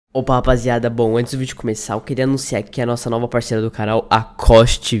Opa, rapaziada, bom, antes do vídeo começar, eu queria anunciar aqui a nossa nova parceira do canal, a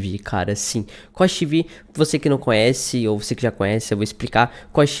Kosh TV, cara, sim. Kosh TV, você que não conhece, ou você que já conhece, eu vou explicar.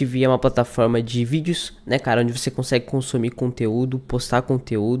 Kosh TV é uma plataforma de vídeos, né, cara, onde você consegue consumir conteúdo, postar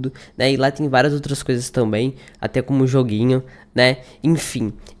conteúdo, né, e lá tem várias outras coisas também, até como joguinho, né,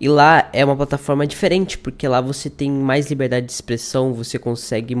 enfim. E lá é uma plataforma diferente, porque lá você tem mais liberdade de expressão, você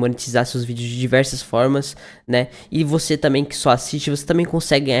consegue monetizar seus vídeos de diversas formas, né, e você também que só assiste, você também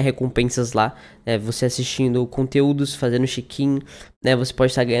consegue ganhar recompensas lá, né, você assistindo conteúdos, fazendo check-in, né, você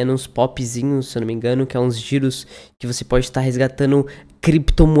pode estar ganhando uns popzinhos, se eu não me engano, que é uns giros que você pode estar resgatando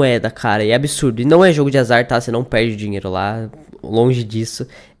criptomoeda, cara, e é absurdo, e não é jogo de azar, tá, você não perde dinheiro lá, longe disso,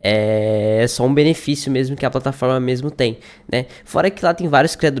 é só um benefício mesmo que a plataforma mesmo tem, né, fora que lá tem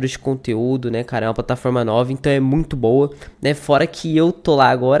vários criadores de conteúdo, né, cara, é uma plataforma nova, então é muito boa, né, fora que eu tô lá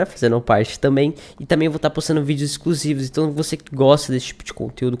agora, fazendo parte também, e também vou estar postando vídeos exclusivos, então você que gosta desse tipo de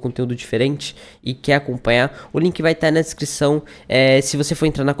conteúdo, conteúdo diferente, e quer acompanhar, o link vai estar na descrição, se você for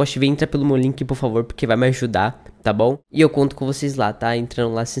entrar na Kosh TV, entra pelo meu link, por favor, porque vai me ajudar, tá bom? E eu conto com vocês lá, tá?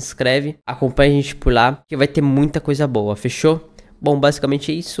 Entrando lá, se inscreve, acompanha a gente por lá, que vai ter muita coisa boa, fechou? Bom,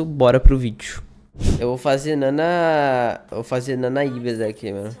 basicamente é isso, bora pro vídeo. Eu vou fazer Nana híbrida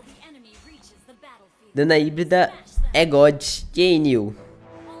aqui, mano. Nana híbrida é God. E aí, Neil?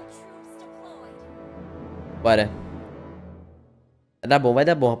 Bora. Vai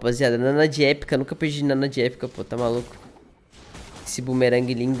dar bom, rapaziada. Nana de épica, nunca perdi Nana de épica, pô, tá maluco? Esse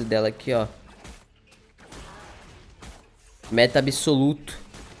bumerangue lindo dela aqui, ó. Meta absoluto.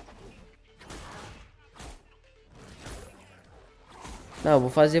 Não,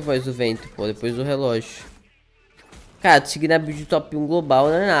 vou fazer voz do vento, pô, depois do relógio. Cara, tô seguindo a build top 1 global,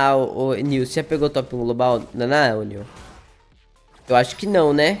 Naná, ô Nil, você já pegou top 1 global, Naná, ô Nil? Eu acho que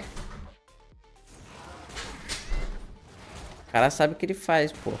não, né? O cara sabe o que ele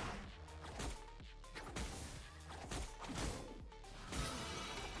faz, pô.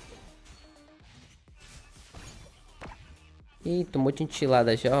 Ih, tomou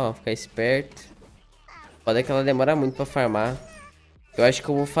tintilada já, ó, ficar esperto. Pode que ela demora muito pra farmar. Eu acho que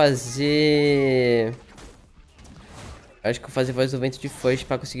eu vou fazer... acho que eu vou fazer voz do vento de first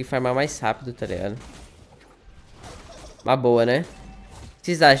pra conseguir farmar mais rápido, tá ligado? Uma boa, né? O que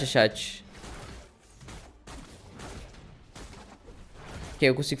vocês acham, chat? Que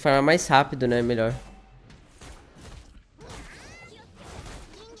eu consigo farmar mais rápido, né? Melhor.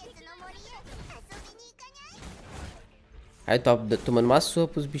 Aí, tô tomando uma surra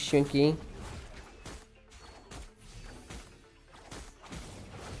pros bichinhos aqui, hein?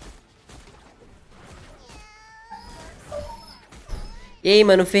 E aí,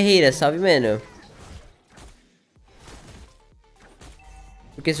 mano, Ferreira, salve, mano.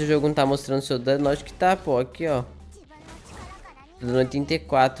 Por que esse jogo não tá mostrando seu dano? Lógico que tá, pô. Aqui, ó. Tô dando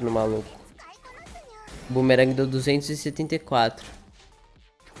 84 no maluco. O boomerang deu 274.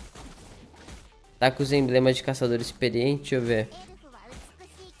 Tá com os emblemas de caçador experiente? Deixa eu ver.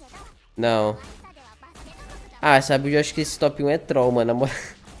 Não. Ah, essa build eu acho que esse top 1 é troll, mano.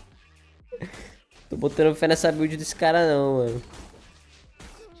 Tô botando fé nessa build desse cara não, mano.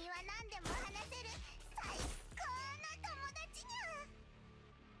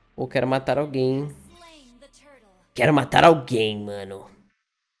 Pô, quero matar alguém. Quero matar alguém, mano.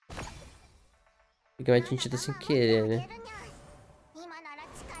 Peguei uma tinta sem querer, né?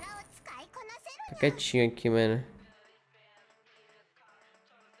 Tá quietinho aqui, mano.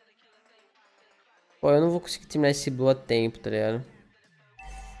 Pô, eu não vou conseguir terminar esse blue a tempo, tá ligado?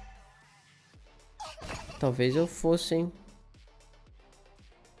 Talvez eu fosse, hein?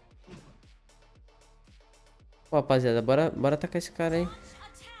 Pô, rapaziada, bora atacar esse cara aí.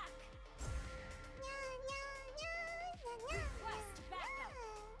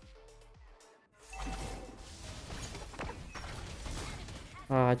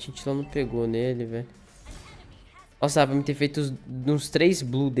 Ah, a Tintila não pegou nele, velho. Nossa, dá pra me ter feito uns 3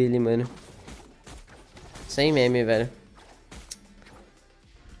 blue dele, mano. Sem meme, velho.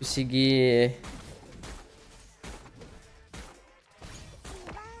 Consegui...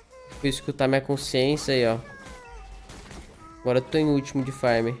 Fui escutar minha consciência aí, ó. Agora eu tô em último de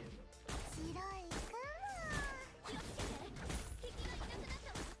farm.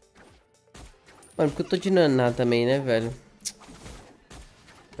 Mano, porque eu tô de naná também, né, velho?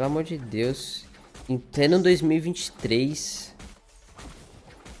 Pelo amor de Deus. Em pleno 2023.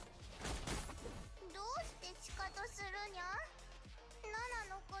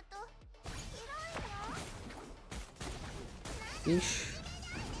 Ixi.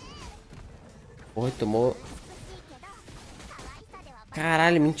 Porra, tomou.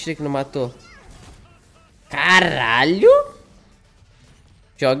 Caralho, mentira que não matou. Caralho!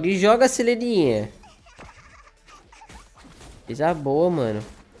 Joga e joga, acelerinha. Coisa boa, mano.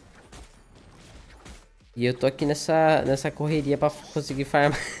 E eu tô aqui nessa correria pra conseguir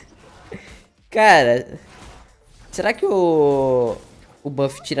farmar. Cara, será que o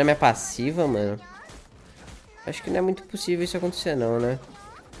buff tira minha passiva, mano? Acho que não é muito possível isso acontecer não, né?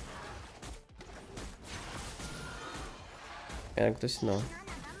 Não acontece não.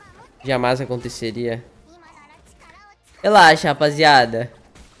 Jamais aconteceria. Relaxa, rapaziada.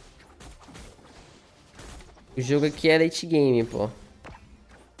 O jogo aqui é late game, pô.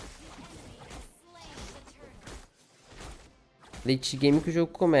 Late game que o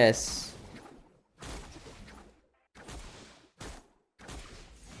jogo começa.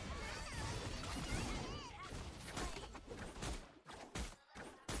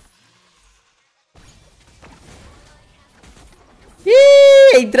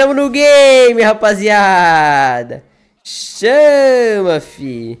 Ih, entramos no game, rapaziada. Chama,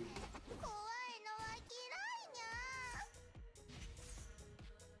 fi.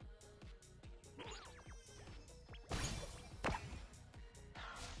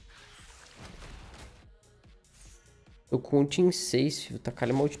 Tô com ult em 6, filho.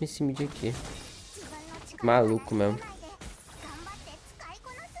 Tacar uma ult nesse mid aqui. Maluco mesmo.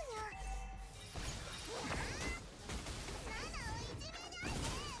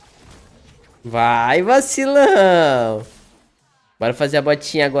 Vai, vacilão. Bora fazer a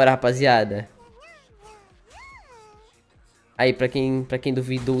botinha agora, rapaziada. Aí, pra quem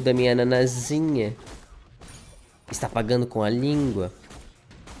duvidou da minha nanazinha. Está pagando com a língua.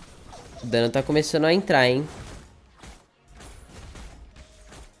 O dano tá começando a entrar, hein.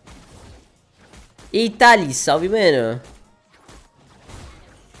 Eita, ali, salve, mano.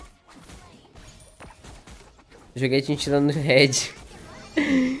 Joguei a gente lá no red.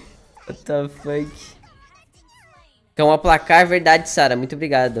 What the fuck? Então, a placar, verdade, Sara. Muito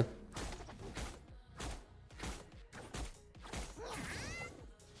obrigado.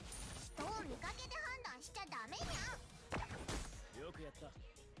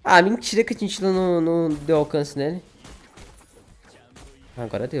 Ah, mentira que a gente não deu alcance nele.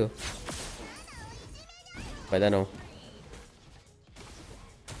 Agora deu. Vai dar não.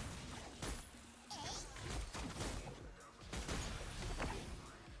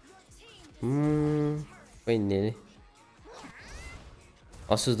 Foi nele.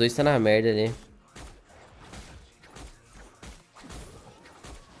 Nossa, os dois tá na merda ali.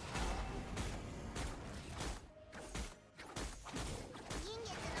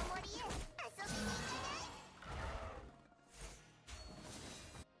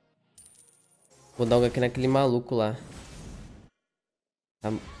 Vou dar um aqui naquele maluco lá.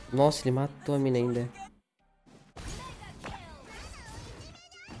 Nossa, ele matou a mina ainda.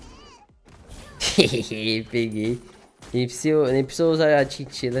 Peguei. Nem precisou usar a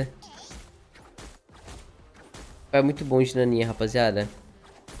tintila. É muito bom de naninha, rapaziada.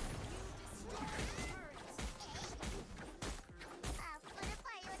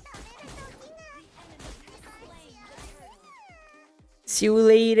 See you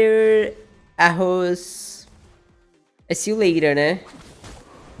later, arroz. É see you later, né?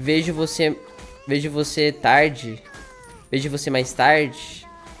 Vejo você tarde. Vejo você mais tarde.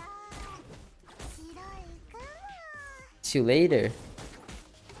 See you later.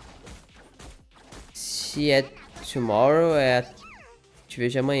 Se é tomorrow, te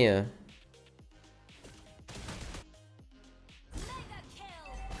vejo amanhã.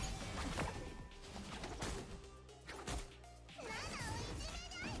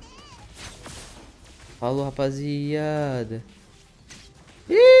 Falou, rapaziada.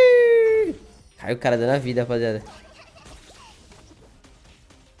 Ih! Caiu o cara dando a vida, rapaziada.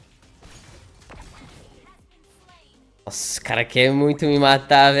 Nossa, o cara quer muito me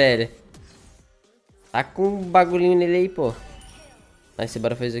matar, velho. Tá com um bagulhinho nele aí, pô. Mas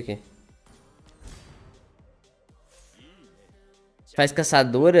bora fazer isso aqui. Faz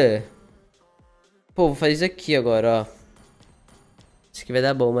caçadora? Pô, vou fazer isso aqui agora, ó. Isso aqui vai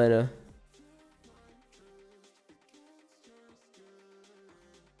dar bom, mano.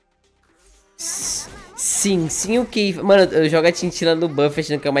 Sim, o que? Mano, eu jogo a tintina no buff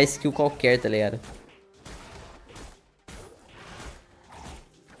achando que é uma skill qualquer, tá ligado?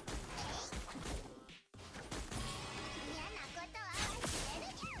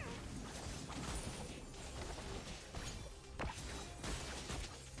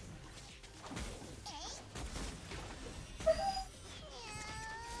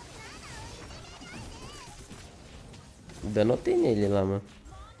 Danotei nele lá, mano.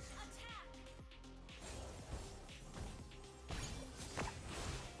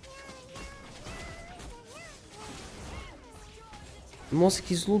 Nossa,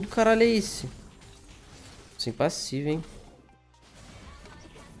 que slow do caralho é esse? Sem passivo, hein?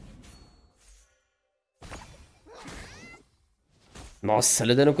 Nossa,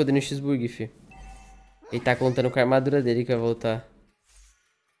 olha o dano que eu dei no X-Burg, fi. Ele tá contando com a armadura dele que vai voltar.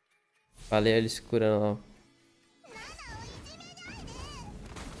 Valeu ele se curando lá.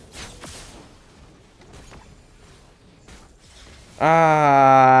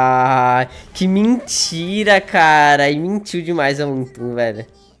 Ah, que mentira, cara. E mentiu demais a Moonton, velho.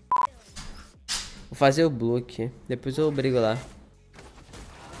 Vou fazer o blue aqui. Depois eu brigo lá.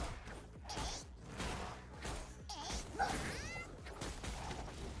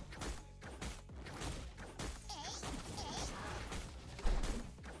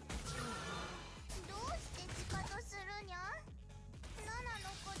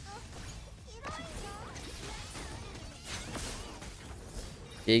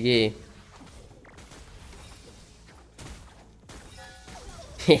 Peguei.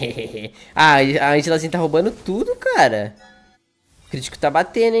 Ah, a Angelazinha tá roubando tudo, cara. O crítico tá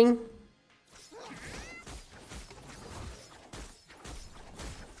batendo, hein?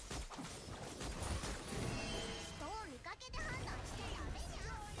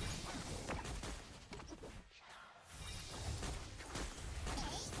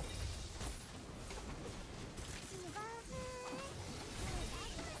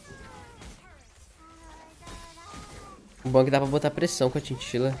 O bom é que dá pra botar pressão com a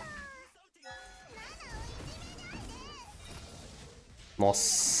chinchila.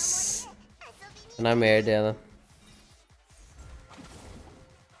 Nossa. Tá na merda ela.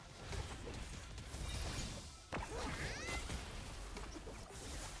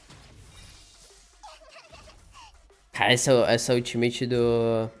 Cara, essa ultimate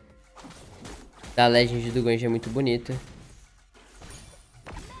da Legend do Ganji é muito bonita.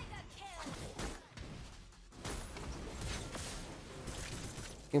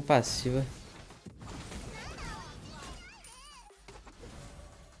 Tem passiva.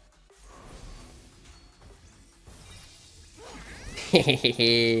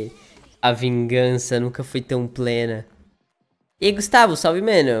 A vingança nunca foi tão plena. E aí, Gustavo, salve,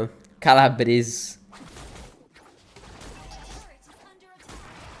 mano. Calabreso.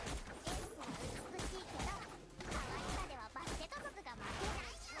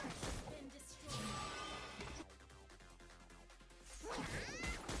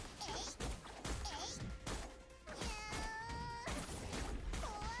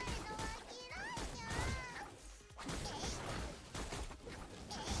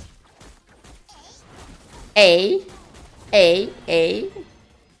 Ei, ei, ei.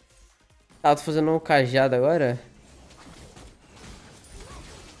 Ah, tô fazendo um cajado agora.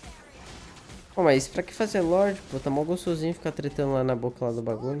 Pô, mas pra que fazer Lorde? Pô, tá mó gostosinho ficar tretando lá na boca lá do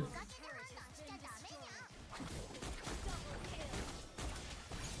bagulho.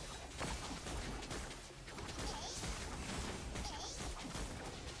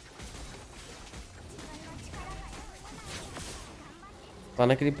 Lá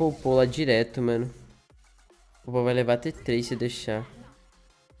naquele popô lá direto, mano. O popô vai levar T3 se deixar.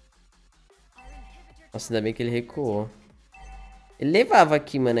 Nossa, ainda bem que ele recuou. Ele levava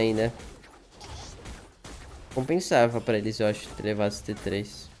aqui, mano, ainda. Compensava pra eles, eu acho, ter levado esse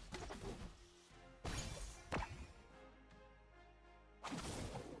T3.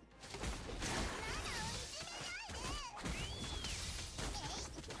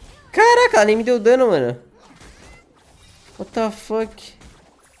 Caraca, ela nem me deu dano, mano. What the fuck?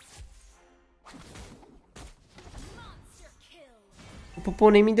 O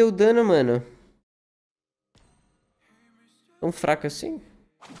Popô nem me deu dano, mano. Tão fraco assim?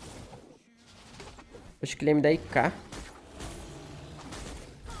 Acho que ele ia me dar IK.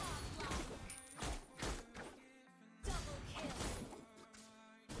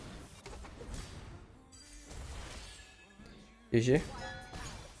 GG.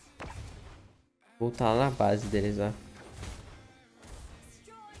 Vou voltar lá na base deles, ó.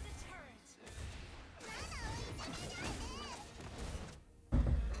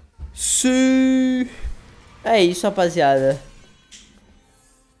 Sim. É isso, rapaziada.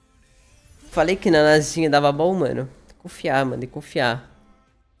 Falei que na nazinha dava bom, mano. Confiar, mano, tem que confiar.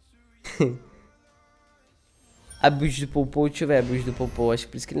 A build do Popô, deixa eu ver a build do Popô. Acho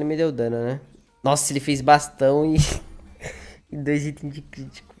que por isso que ele me deu dano, né? Nossa, ele fez bastão e... e 2 itens de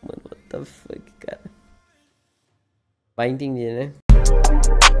crítico, mano. What the fuck, cara. Vai entender, né?